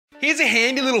Here's a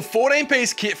handy little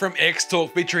 14-piece kit from Xtorque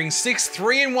featuring 6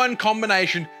 3-in-1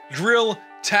 combination drill,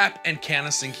 tap, and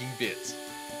countersinking bits.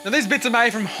 Now these bits are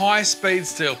made from high-speed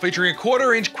steel, featuring a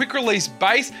 1/4-inch quick-release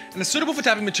base and are suitable for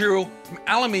tapping material from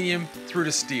aluminium through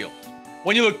to steel.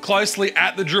 When you look closely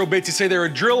at the drill bits, you see there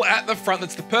a drill at the front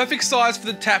that's the perfect size for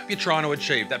the tap you're trying to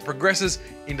achieve. That progresses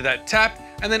into that tap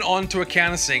and then onto a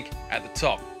countersink at the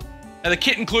top. Now the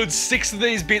kit includes 6 of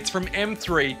these bits from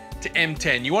M3 to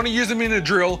M10. You want to use them in a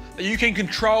drill that you can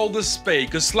control the speed,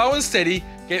 because slow and steady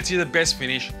gets you the best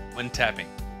finish when tapping.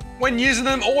 When using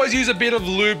them, always use a bit of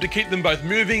lube to keep them both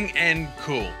moving and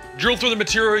cool. Drill through the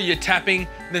material you're tapping,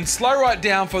 then slow right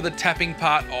down for the tapping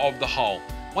part of the hole.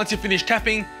 Once you finish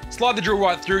tapping, slide the drill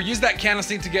right through, use that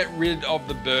countersink to get rid of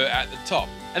the burr at the top.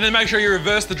 And then make sure you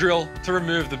reverse the drill to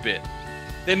remove the bit.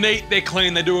 They're neat, they're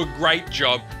clean, they do a great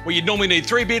job. Where you'd normally need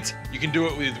 3 bits, you can do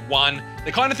it with 1.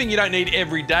 The kind of thing you don't need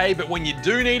every day, but when you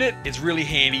do need it, it's really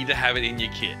handy to have it in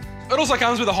your kit. It also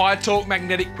comes with a high torque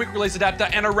magnetic quick release adapter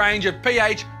and a range of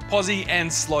PH, posi,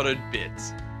 and slotted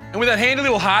bits. And with that handy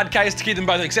little hard case to keep them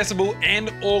both accessible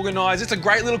and organised, it's a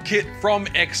great little kit from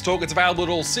Xtorque. It's available at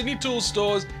all Sydney Tools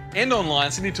stores and online,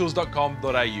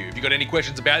 sydneytools.com.au. If you've got any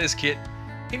questions about this kit,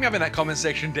 hit me up in that comment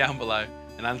section down below.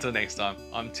 And until next time,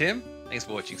 I'm Tim. Thanks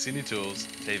for watching Sydney Tools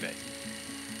TV.